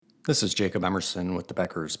This is Jacob Emerson with the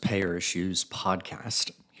Becker's Payer Issues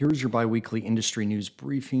podcast. Here's your biweekly industry news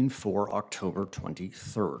briefing for October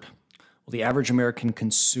 23rd. Well, the average American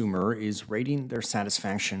consumer is rating their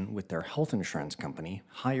satisfaction with their health insurance company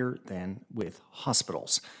higher than with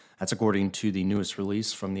hospitals. That's according to the newest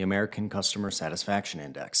release from the American Customer Satisfaction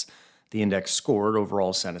Index. The index scored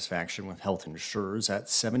overall satisfaction with health insurers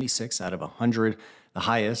at 76 out of 100, the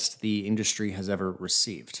highest the industry has ever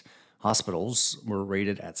received. Hospitals were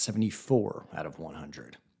rated at 74 out of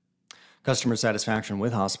 100. Customer satisfaction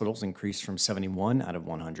with hospitals increased from 71 out of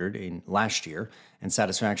 100 in last year, and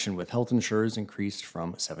satisfaction with health insurers increased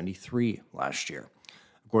from 73 last year.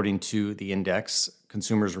 According to the index,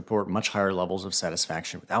 consumers report much higher levels of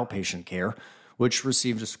satisfaction with outpatient care, which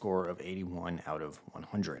received a score of 81 out of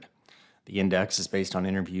 100. The index is based on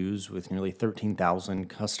interviews with nearly 13,000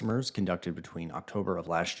 customers conducted between October of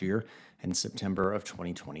last year and September of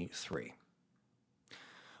 2023.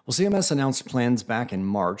 Well, CMS announced plans back in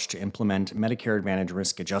March to implement Medicare Advantage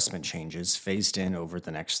risk adjustment changes phased in over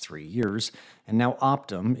the next 3 years, and now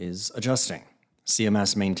Optum is adjusting.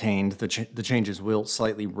 CMS maintained the changes will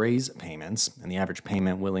slightly raise payments, and the average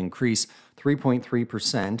payment will increase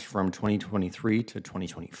 3.3% from 2023 to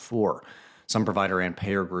 2024. Some provider and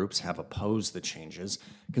payer groups have opposed the changes,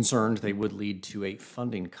 concerned they would lead to a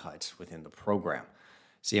funding cut within the program.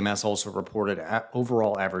 CMS also reported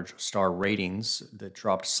overall average star ratings that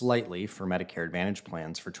dropped slightly for Medicare Advantage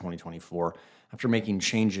plans for 2024 after making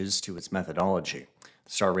changes to its methodology.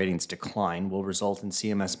 The star ratings decline will result in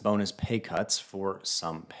CMS bonus pay cuts for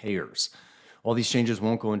some payers. While these changes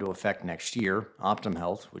won't go into effect next year, Optum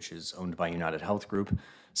Health, which is owned by United Health Group,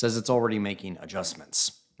 says it's already making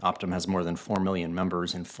adjustments. Optum has more than 4 million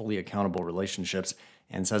members in fully accountable relationships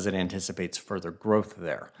and says it anticipates further growth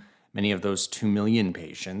there. Many of those 2 million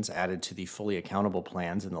patients added to the fully accountable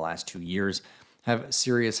plans in the last 2 years have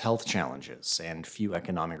serious health challenges and few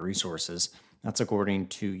economic resources. That's according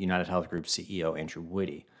to United Health Group CEO Andrew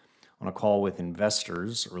Whitty. On a call with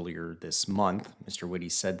investors earlier this month, Mr. Whitty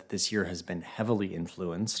said that this year has been heavily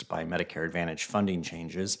influenced by Medicare Advantage funding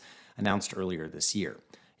changes announced earlier this year.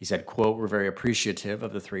 He said, quote, "We're very appreciative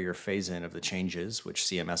of the 3-year phase-in of the changes, which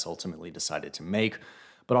CMS ultimately decided to make.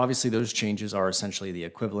 But obviously those changes are essentially the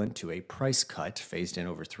equivalent to a price cut phased in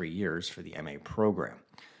over 3 years for the MA program."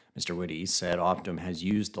 Mr. Whitty said Optum has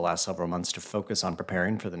used the last several months to focus on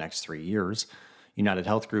preparing for the next 3 years. United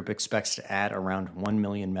Health Group expects to add around 1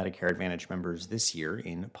 million Medicare Advantage members this year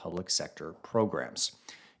in public sector programs.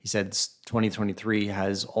 He said 2023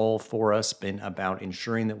 has all for us been about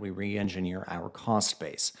ensuring that we re-engineer our cost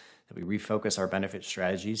base, that we refocus our benefit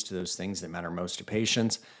strategies to those things that matter most to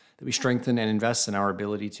patients, that we strengthen and invest in our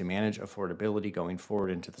ability to manage affordability going forward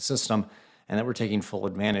into the system, and that we're taking full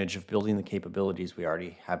advantage of building the capabilities we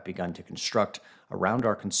already have begun to construct around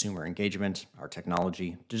our consumer engagement, our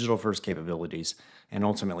technology, digital-first capabilities, and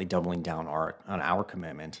ultimately doubling down on our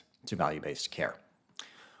commitment to value-based care.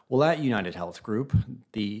 Well, at United Health Group,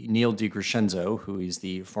 the Neil DeCrescenzo, who is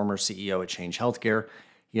the former CEO at Change Healthcare,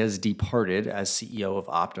 he has departed as CEO of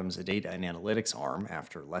Optum's data and analytics arm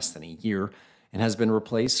after less than a year and has been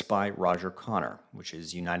replaced by Roger Connor, which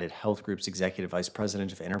is United Health Group's Executive Vice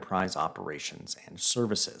President of Enterprise Operations and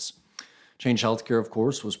Services. Change Healthcare, of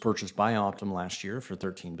course, was purchased by Optum last year for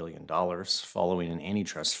 $13 billion, following an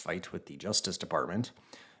antitrust fight with the Justice Department.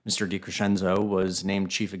 Mr. DeCrescenzo was named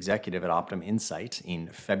Chief Executive at Optum Insight in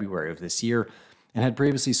February of this year and had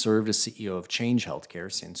previously served as CEO of Change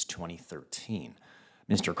Healthcare since 2013.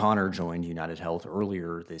 Mr. Connor joined United Health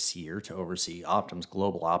earlier this year to oversee Optum's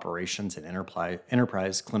global operations and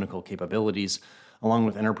enterprise clinical capabilities, along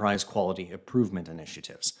with enterprise quality improvement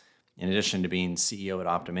initiatives. In addition to being CEO at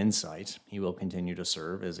Optum Insight, he will continue to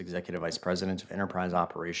serve as Executive Vice President of Enterprise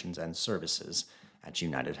Operations and Services at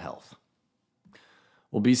United Health.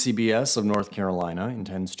 Well, BCBS of North Carolina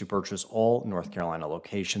intends to purchase all North Carolina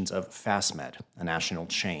locations of FastMed, a national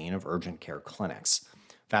chain of urgent care clinics.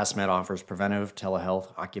 FastMed offers preventive, telehealth,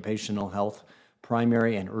 occupational health,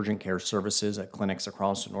 primary and urgent care services at clinics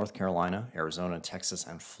across North Carolina, Arizona, Texas,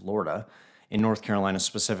 and Florida. In North Carolina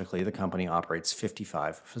specifically, the company operates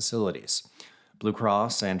 55 facilities. Blue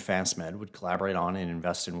Cross and FastMed would collaborate on and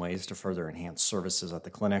invest in ways to further enhance services at the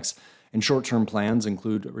clinics, and short-term plans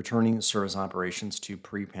include returning service operations to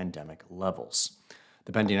pre-pandemic levels.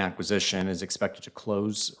 The pending acquisition is expected to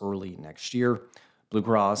close early next year. Blue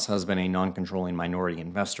Cross has been a non-controlling minority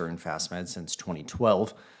investor in FastMed since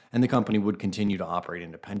 2012, and the company would continue to operate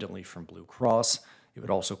independently from Blue Cross. It would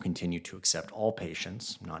also continue to accept all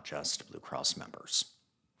patients, not just Blue Cross members.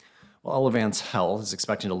 Well, Elevance Health is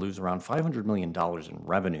expecting to lose around $500 million in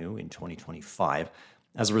revenue in 2025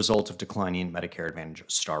 as a result of declining Medicare Advantage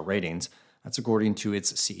star ratings. That's according to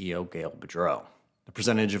its CEO, Gail Boudreaux. The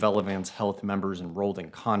percentage of Elevance Health members enrolled in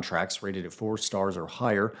contracts rated at 4 stars or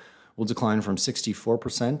higher will decline from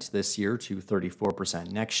 64% this year to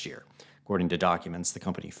 34% next year, according to documents the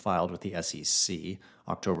company filed with the SEC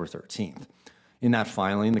October 13th. In that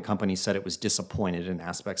filing, the company said it was disappointed in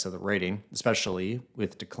aspects of the rating, especially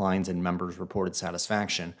with declines in members' reported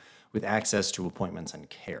satisfaction with access to appointments and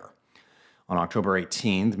care. On October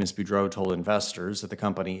 18th, Ms. Boudreaux told investors that the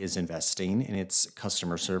company is investing in its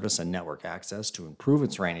customer service and network access to improve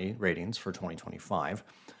its ratings for 2025.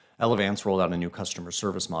 Elevance rolled out a new customer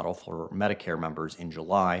service model for Medicare members in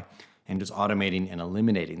July and is automating and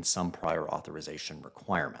eliminating some prior authorization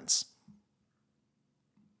requirements.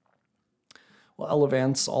 Well,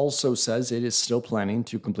 Elevance also says it is still planning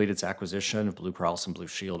to complete its acquisition of Blue Cross and Blue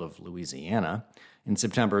Shield of Louisiana. In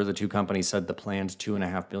September, the two companies said the planned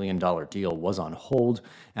 $2.5 billion deal was on hold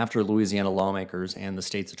after Louisiana lawmakers and the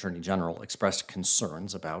state's attorney general expressed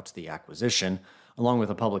concerns about the acquisition, along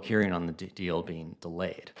with a public hearing on the deal being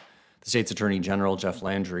delayed. The state's attorney general, Jeff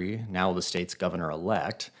Landry, now the state's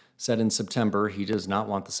governor-elect, said in September he does not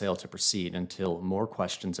want the sale to proceed until more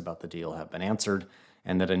questions about the deal have been answered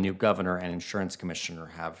and that a new governor and insurance commissioner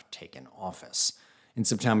have taken office. In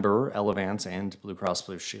September, Elevance and Blue Cross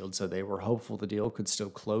Blue Shield said they were hopeful the deal could still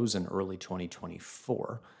close in early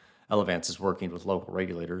 2024. Elevance is working with local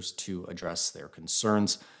regulators to address their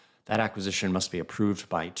concerns. That acquisition must be approved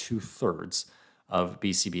by 2/3 of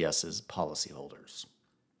BCBS's policyholders.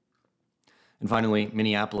 And finally,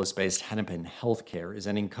 Minneapolis-based Hennepin Healthcare is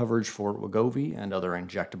ending coverage for Wegovy and other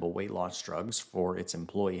injectable weight loss drugs for its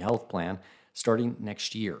employee health plan starting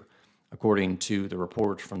next year. According to the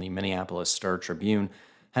report from the Minneapolis Star-Tribune,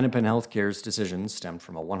 Hennepin Healthcare's decision stemmed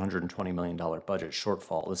from a $120 million budget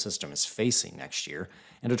shortfall the system is facing next year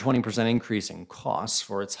and a 20% increase in costs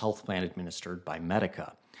for its health plan administered by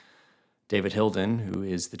Medica. David Hilden, who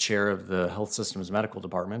is the chair of the health system's medical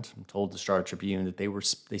department, told the Star-Tribune that they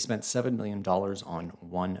spent $7 million on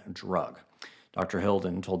one drug. Dr.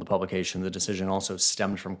 Hilden told the publication the decision also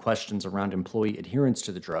stemmed from questions around employee adherence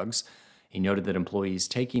to the drugs. He noted that employees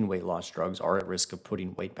taking weight loss drugs are at risk of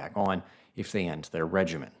putting weight back on if they end their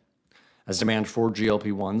regimen. As demand for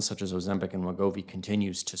GLP-1s such as Ozempic and Wegovy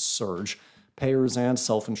continues to surge, payers and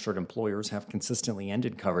self-insured employers have consistently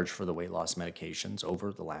ended coverage for the weight loss medications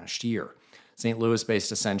over the last year. St.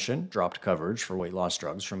 Louis-based Ascension dropped coverage for weight loss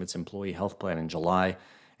drugs from its employee health plan in July,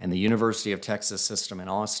 and the University of Texas system in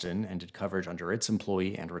Austin ended coverage under its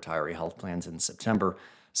employee and retiree health plans in September,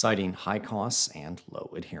 citing high costs and low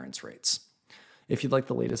adherence rates. If you'd like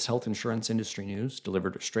the latest health insurance industry news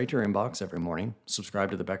delivered straight to your inbox every morning,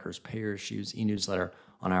 subscribe to the Becker's Payer Issues e-newsletter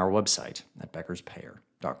on our website at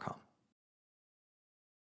beckerspayer.com.